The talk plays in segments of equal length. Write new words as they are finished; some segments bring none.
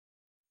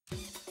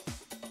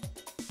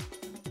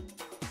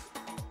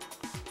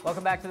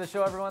Welcome back to the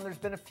show, everyone. There's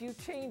been a few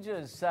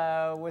changes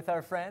with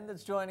our friend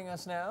that's joining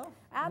us now.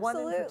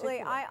 Absolutely.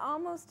 I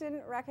almost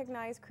didn't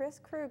recognize Kris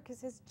Krug because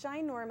his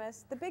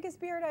ginormous, the biggest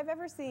beard I've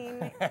ever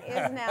seen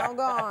is now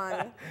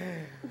gone.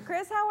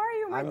 Kris, how are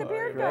you? Where'd the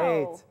beard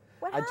go?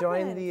 What happened? I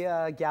joined the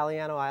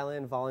Galliano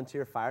Island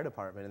Volunteer Fire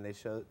Department, and they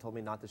told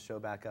me not to show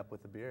back up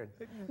with the beard.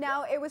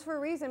 Now, it was for a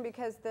reason,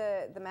 because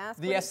the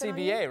mask. The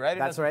SCBA, right?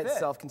 That's right.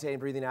 Self-contained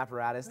breathing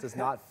apparatus does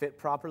not fit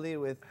properly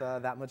with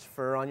that much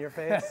fur on your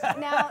face.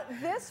 Now,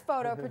 this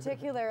photo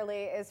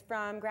particularly is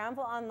from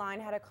Granville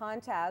Online, had a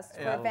contest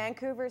for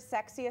Vancouver's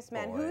sexiest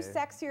men. Who's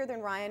sexier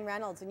than Ryan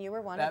Reynolds? And you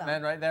were one of them. That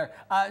man right there.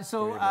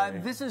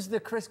 This is the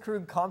Kris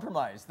Krug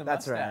compromise, the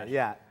mustache. That's right,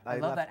 yeah. I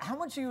love that. How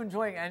much are you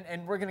enjoying,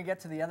 and we're going to get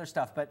to the other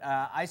stuff, but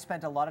I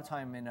spent a lot of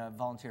time in a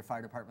volunteer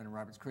fire department in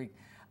Roberts Creek,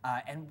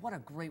 and what a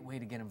great way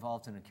to get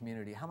involved in a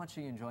community. How much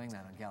are you enjoying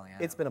that on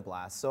Galliano? It's been a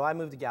blast. So I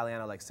moved to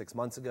Galliano like 6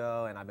 months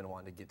ago, and I've been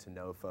wanting to get to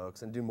know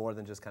folks and do more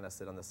than just kind of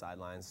sit on the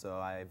sidelines. So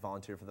I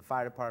volunteered for the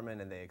fire department,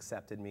 and they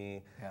accepted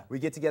me. Yeah. We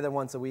get together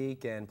once a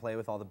week and play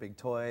with all the big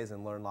toys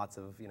and learn lots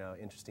of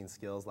interesting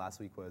skills. Last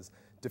week was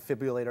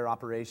defibrillator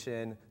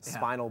operation,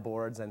 spinal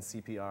boards, and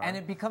CPR. And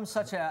it becomes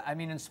such a, I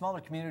mean, in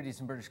smaller communities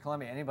in British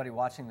Columbia, anybody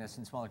watching this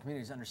in smaller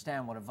communities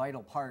understand what a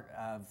vital part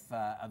of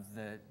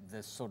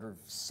the sort of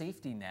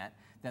safety net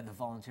that the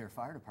volunteer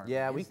fire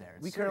department is there.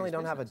 We currently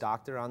don't have a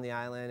doctor on the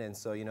island, and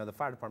so the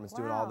fire department's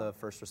doing all the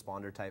first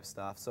responder type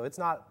stuff. So it's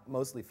not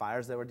mostly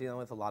fires that we're dealing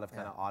with, a lot of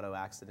kind of auto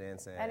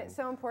accidents. And it's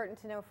so important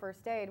to know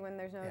first aid when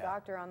there's no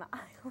doctor on the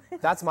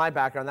island. That's my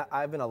background.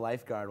 I've been a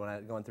lifeguard when I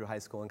going through high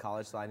school and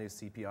college, so I knew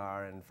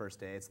CPR and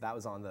first aid. So that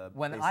was on the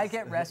When I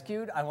get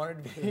rescued, I want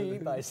it to be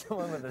by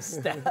someone with a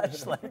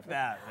stash like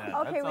that.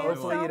 Yeah, okay, we have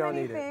so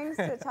many things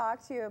to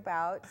talk to you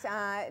about.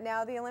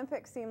 Now, the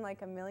Olympics seem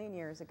like a million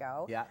years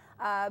ago. Yeah.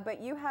 But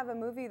you have a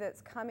movie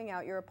that's coming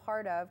out you're a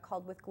part of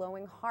called With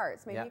Glowing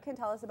Hearts. Maybe you can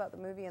tell us about the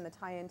movie and the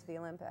tie-in to the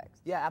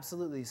Olympics. Yeah,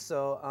 absolutely.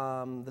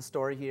 So the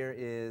story here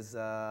is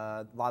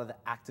a lot of the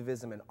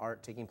activism and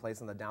art taking place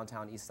on the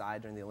downtown east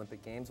side during the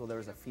Olympic Games. Well, there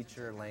was a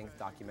feature-length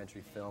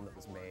documentary film that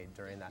was made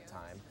during that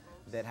time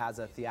that has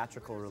a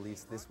theatrical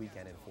release this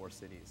weekend in 4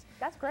 cities.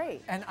 That's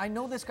great. And I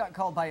know this got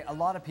called by a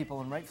lot of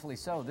people, and rightfully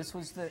so. This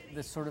was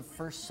the sort of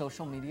first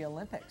social media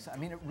Olympics. I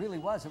mean, it really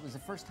was. It was the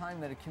first time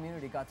that a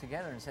community got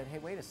together and said, hey,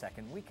 wait a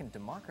second, we can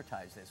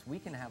democratize this. We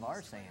can have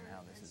our say in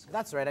how this is going.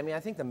 That's right. I mean, I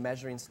think the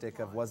measuring stick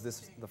of was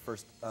this the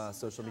first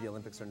social media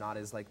Olympics or not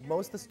is like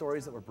most of the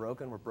stories that were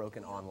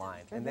broken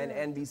online. And then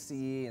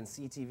NBC and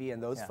CTV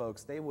and those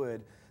folks, they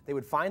would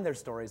find their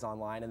stories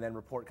online and then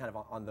report kind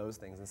of on those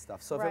things and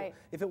stuff. So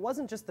if it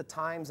wasn't just the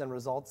times and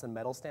results and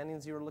medal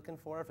standings you were looking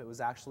for, if it was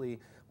actually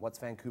what's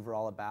Vancouver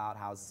all about,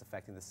 how is this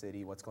affecting the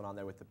city, what's going on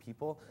there with the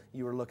people,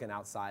 you were looking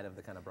outside of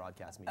the kind of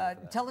broadcast media.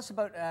 Tell us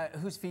about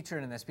who's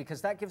featured in this,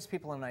 because that gives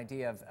people an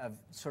idea of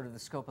sort of the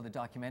scope of the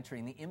documentary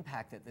and the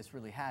impact that this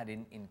really had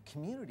in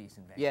communities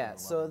in Vancouver. Yeah,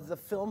 so the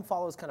film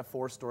follows kind of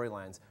 4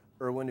 storylines.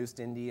 Irwin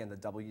Oostindi and the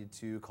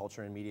W2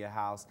 Culture and Media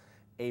House.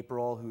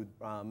 April, who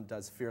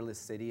does Fearless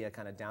City, a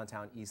kind of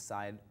downtown east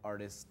side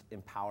artist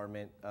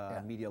empowerment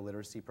media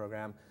literacy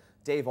program.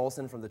 Dave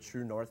Olson from the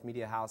True North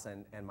Media House,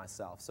 and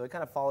myself. So it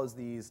kind of follows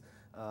these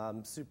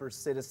super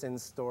citizen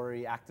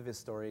story, activist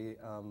story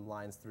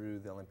lines through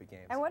the Olympic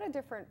Games. And what a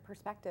different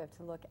perspective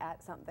to look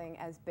at something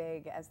as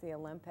big as the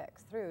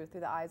Olympics through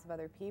the eyes of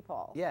other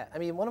people. Yeah, I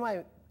mean, one of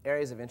my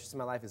areas of interest in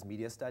my life is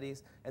media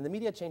studies, and the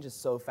media changes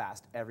so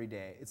fast every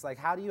day. It's like,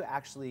 how do you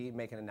actually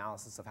make an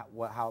analysis of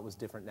how it was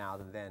different now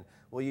than then?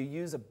 Well, you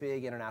use a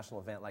big international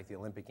event like the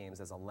Olympic Games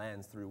as a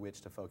lens through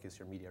which to focus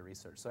your media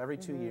research. So every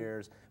 2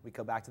 years, we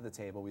go back to the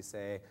table, we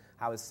say,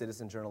 how is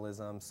citizen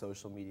journalism,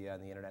 social media,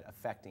 and the internet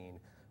affecting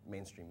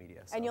mainstream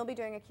media? So. And you'll be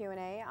doing a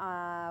Q&A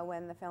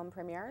when the film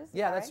premieres?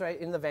 Yeah, that's right.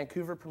 In the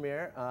Vancouver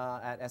premiere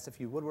at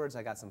SFU Woodwards,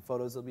 I got some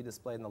photos that'll be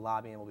displayed in the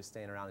lobby, and we'll be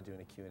staying around and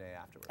doing a Q&A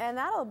afterwards. And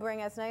that'll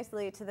bring us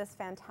nicely to this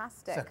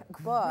fantastic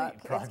book.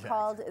 It's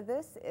called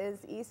This is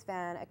East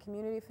Van, a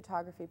community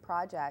photography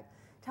project.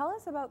 Tell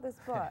us about this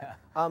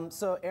book.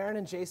 So Aaron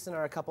and Jason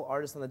are a couple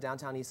artists on the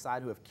downtown east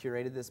side who have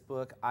curated this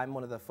book. I'm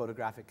one of the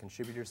photographic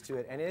contributors to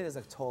it, and it is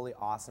a totally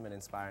awesome and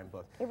inspiring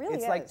book. It really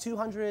is. It's like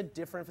 200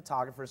 different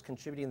photographers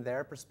contributing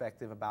their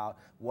perspective about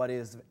what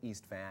is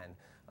East Van.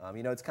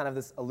 It's kind of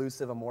this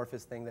elusive,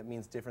 amorphous thing that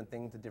means different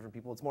things to different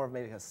people. It's more of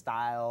maybe a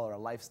style or a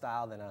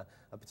lifestyle than a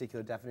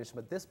particular definition.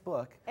 But this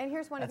book... And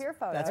here's one of your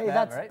photos.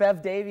 That's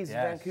Bev Davies,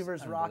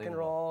 Vancouver's rock and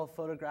roll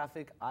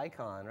photographic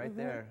icon right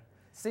there.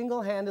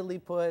 Single-handedly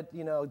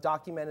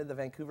documented the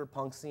Vancouver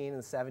punk scene in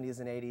the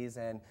 70s and 80s,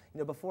 and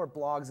before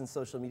blogs and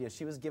social media,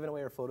 she was giving away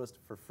her photos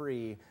for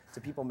free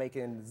to people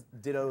making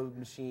ditto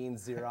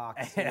machines,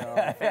 Xerox,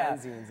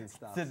 fanzines and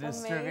stuff. To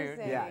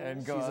distribute,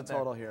 and go she's a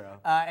total hero.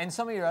 And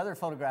some of your other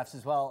photographs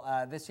as well.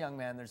 This young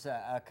man, there's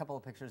a couple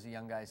of pictures of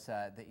young guys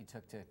that you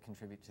took to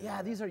contribute to.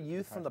 Yeah, these are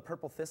youth from the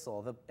Purple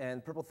Thistle,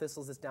 and Purple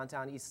Thistle is this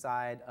downtown east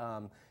side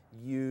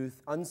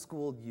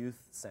unschooled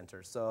youth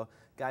centers. So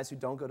guys who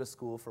don't go to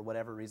school for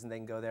whatever reason, they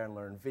can go there and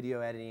learn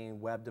video editing,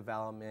 web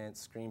development,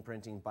 screen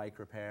printing, bike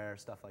repair,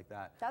 stuff like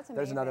that. That's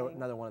amazing. There's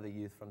another one of the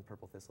youth from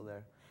Purple Thistle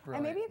there.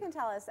 Brilliant. And maybe you can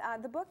tell us,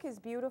 the book is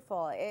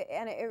beautiful,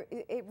 and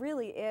it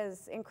really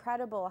is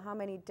incredible how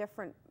many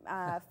different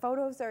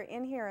photos are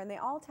in here, and they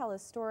all tell a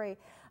story.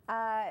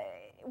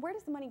 Where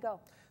does the money go?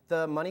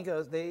 The money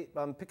goes, they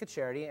pick a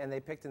charity, and they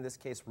picked, in this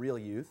case, Real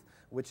Youth,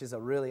 which is a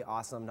really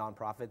awesome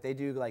nonprofit. They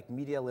do like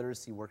media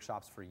literacy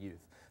workshops for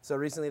youth. So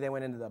recently they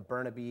went into the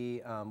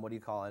Burnaby, what do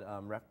you call it,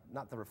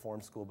 not the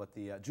Reform School, but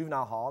the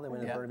Juvenile Hall. They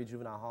went into Burnaby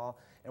Juvenile Hall,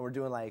 and we're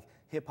doing like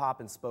hip hop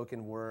and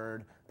spoken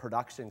word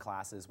production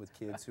classes with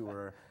kids who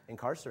were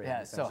incarcerated.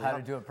 Yeah, so how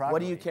to do it properly.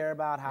 What do you care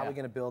about? How are we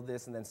going to build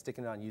this? And then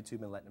sticking it on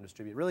YouTube and letting them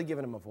distribute. Really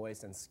giving them a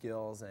voice and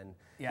skills. And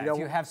yeah, if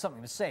you have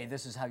something to say,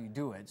 this is how you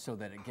do it so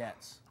that it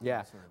gets.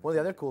 Yeah. One of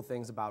the other cool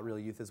things about Real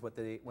Youth is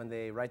when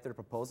they write their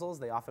proposals,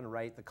 they often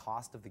write the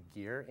cost of the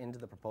gear into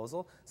the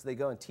proposal. So they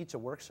go and teach a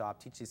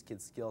workshop, teach these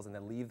kids skills, and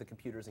then leave the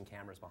computers and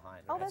cameras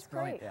behind. Oh, that's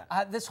great.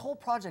 Yeah. This whole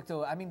project,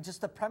 though, I mean,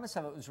 just the premise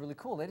of it was really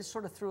cool. They just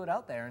sort of threw it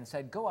out there and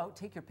said, go out,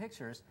 take your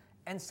pictures,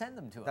 and send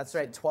them to us. That's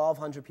right.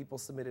 1,200 people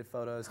submitted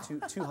photos.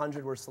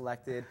 200 were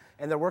selected,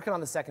 and they're working on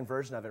the second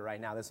version of it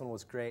right now. This one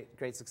was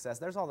great success.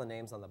 There's all the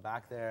names on the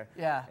back there.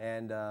 Yeah.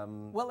 And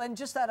well, and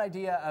just that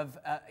idea of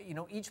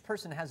each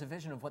person has a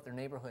vision of what their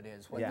neighborhood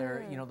is, what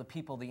their the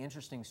people, the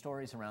interesting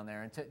stories around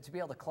there, and to be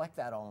able to collect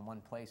that all in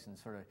one place and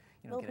sort of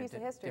get a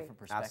different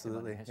perspective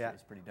on the history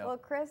is pretty dope. Well,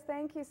 Kris,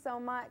 thank you so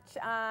much.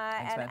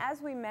 Thanks, and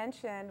as we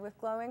mentioned, with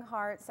Glowing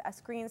Hearts, a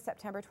screen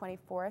September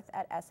 24th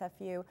at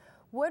SFU.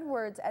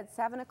 Woodward's at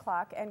 7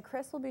 o'clock, and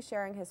Kris will be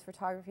sharing his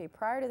photography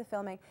prior to the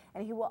filming,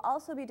 and he will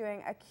also be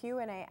doing a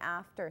Q&A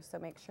after, so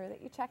make sure that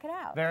you check it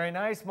out. Very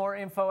nice. More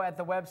info at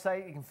the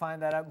website. You can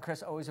find that out. And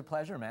Kris, always a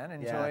pleasure, man.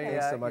 Enjoy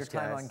so much,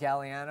 your time guys. on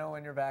Galliano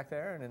when you're back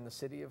there, and in the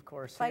city, of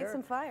course. Fight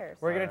some fires.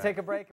 We're going to take a break.